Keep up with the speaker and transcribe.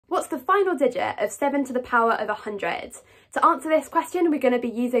what's the final digit of 7 to the power of 100? To answer this question, we're going to be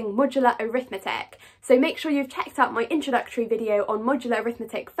using modular arithmetic. So make sure you've checked out my introductory video on modular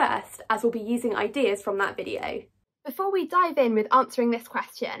arithmetic first, as we'll be using ideas from that video. Before we dive in with answering this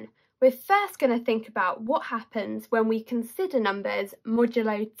question, we're first going to think about what happens when we consider numbers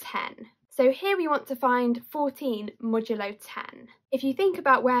modulo 10. So here we want to find 14 modulo 10. If you think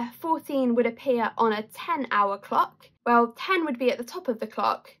about where 14 would appear on a 10-hour clock, well, 10 would be at the top of the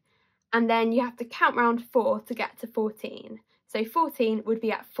clock, and then you have to count round 4 to get to 14. So 14 would be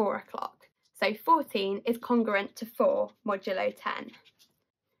at 4 o'clock. So 14 is congruent to 4 modulo 10.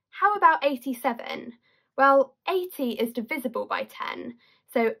 How about 87? Well, 80 is divisible by 10.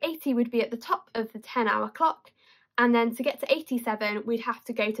 So 80 would be at the top of the 10-hour clock, and then to get to 87, we'd have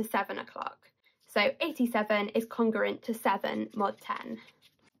to go to 7 o'clock. So 87 is congruent to 7 mod 10.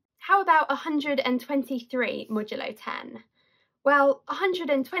 How about 123 modulo 10? Well,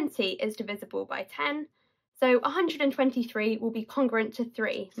 120 is divisible by 10, so 123 will be congruent to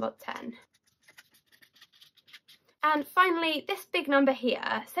 3 mod 10. And finally, this big number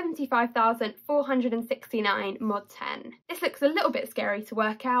here, 75,469 mod 10. This looks a little bit scary to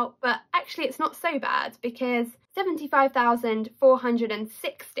work out, but actually it's not so bad because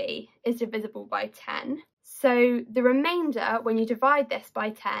 75,460 is divisible by 10. So the remainder, when you divide this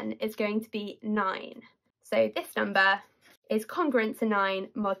by 10, is going to be 9. So this number is congruent to 9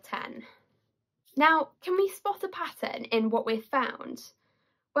 mod 10. Now, can we spot a pattern in what we've found?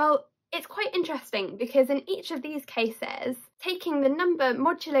 Well, it's quite interesting because in each of these cases, taking the number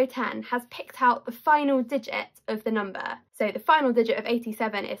modulo 10 has picked out the final digit of the number. So the final digit of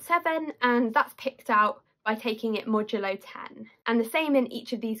 87 is 7, and that's picked out by taking it modulo 10. And the same in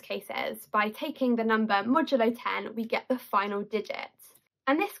each of these cases. By taking the number modulo 10, we get the final digit.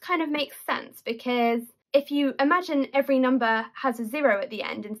 And this kind of makes sense because if you imagine every number has a 0 at the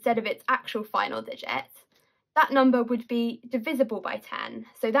end instead of its actual final digit, that number would be divisible by 10,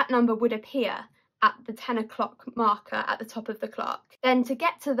 so that number would appear at the 10 o'clock marker at the top of the clock. Then to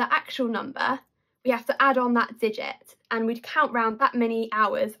get to the actual number, we have to add on that digit, and we'd count round that many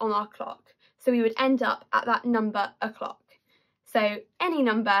hours on our clock, so we would end up at that number o'clock. So any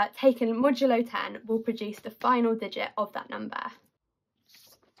number taken modulo 10 will produce the final digit of that number.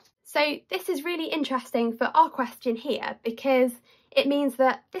 So this is really interesting for our question here because it means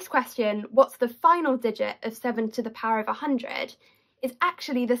that this question, what's the final digit of 7 to the power of 100, is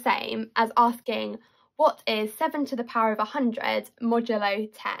actually the same as asking what is 7 to the power of 100 modulo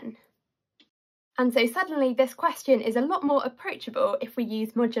 10. And so suddenly this question is a lot more approachable if we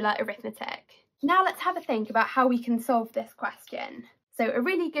use modular arithmetic. Now let's have a think about how we can solve this question. So a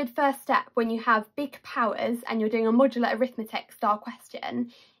really good first step when you have big powers and you're doing a modular arithmetic style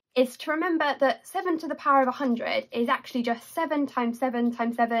question is to remember that 7 to the power of 100 is actually just 7 times 7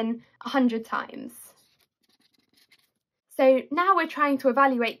 times 7 100 times. So now we're trying to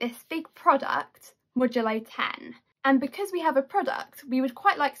evaluate this big product, modulo 10. And because we have a product, we would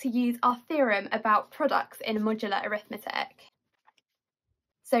quite like to use our theorem about products in modular arithmetic.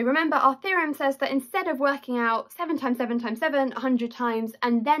 So remember, our theorem says that instead of working out 7 times 7 times 7 100 times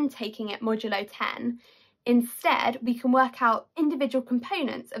and then taking it modulo 10, instead, we can work out individual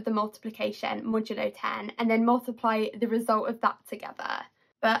components of the multiplication modulo 10 and then multiply the result of that together.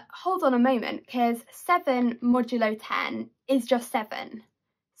 But hold on a moment, because 7 modulo 10 is just 7.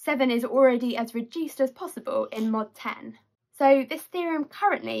 7 is already as reduced as possible in mod 10. So this theorem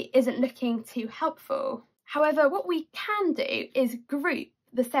currently isn't looking too helpful. However, what we can do is group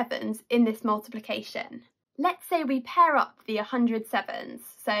the 7s in this multiplication. Let's say we pair up the 100 7s.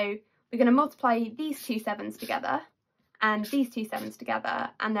 So we're going to multiply these two 7s together and these two 7s together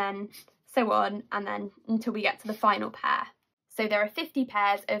and then so on and then until we get to the final pair. So there are 50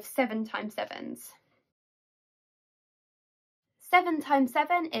 pairs of 7 times 7s. 7 times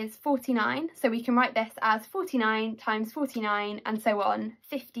 7 is 49, so we can write this as 49 times 49 and so on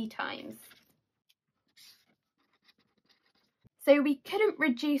 50 times. So we couldn't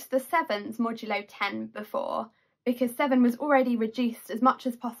reduce the 7s modulo 10 before, because 7 was already reduced as much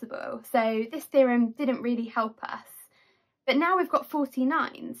as possible, so this theorem didn't really help us. But now we've got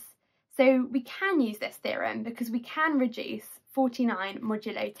 49s, so we can use this theorem because we can reduce 49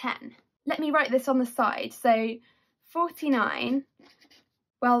 modulo 10. Let me write this on the side. So 49,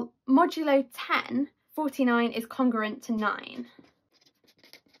 well, modulo 10, 49 is congruent to 9.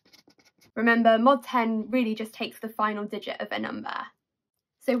 Remember, mod 10 really just takes the final digit of a number.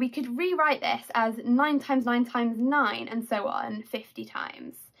 So we could rewrite this as 9 times 9 times 9 and so on 50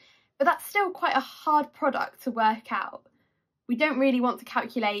 times. But that's still quite a hard product to work out. We don't really want to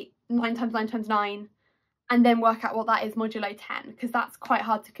calculate 9 times 9 times 9 and then work out what that is modulo 10, because that's quite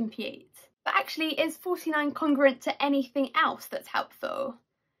hard to compute. But actually, is 49 congruent to anything else that's helpful?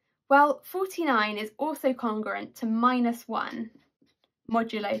 Well, 49 is also congruent to -1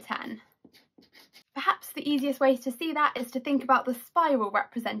 modulo 10. Perhaps the easiest way to see that is to think about the spiral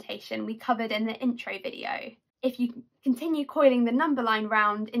representation we covered in the intro video. If you continue coiling the number line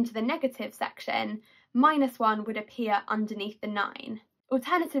round into the negative section, -1 would appear underneath the 9.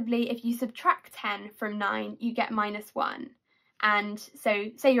 Alternatively, if you subtract 10 from 9, you get -1. And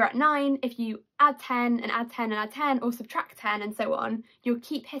so say you're at 9, if you add 10 and add 10 and add 10, or subtract 10 and so on, you'll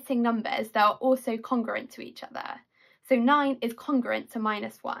keep hitting numbers that are also congruent to each other. So 9 is congruent to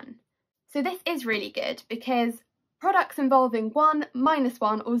 -1. So this is really good because products involving 1,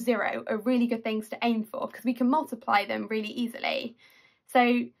 -1 or 0 are really good things to aim for because we can multiply them really easily.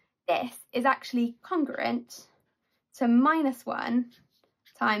 So this is actually congruent to -1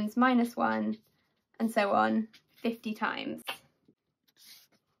 times -1 and so on 50 times.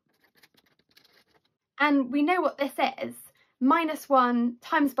 And we know what this is. -1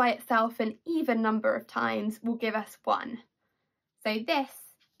 times by itself an even number of times will give us 1. So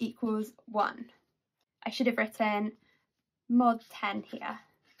this equals 1. I should have written mod 10 here.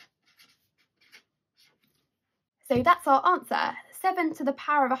 So that's our answer. 7 to the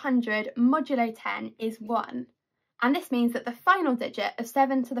power of 100 modulo 10 is 1. And this means that the final digit of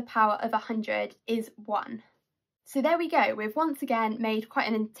 7 to the power of 100 is 1. So there we go, we've once again made quite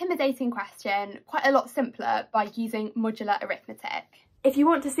an intimidating question quite a lot simpler by using modular arithmetic. If you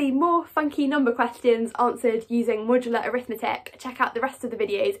want to see more funky number questions answered using modular arithmetic, check out the rest of the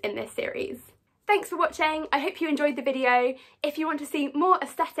videos in this series. Thanks for watching, I hope you enjoyed the video. If you want to see more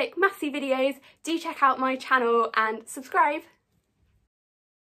aesthetic mathsy videos, do check out my channel and subscribe.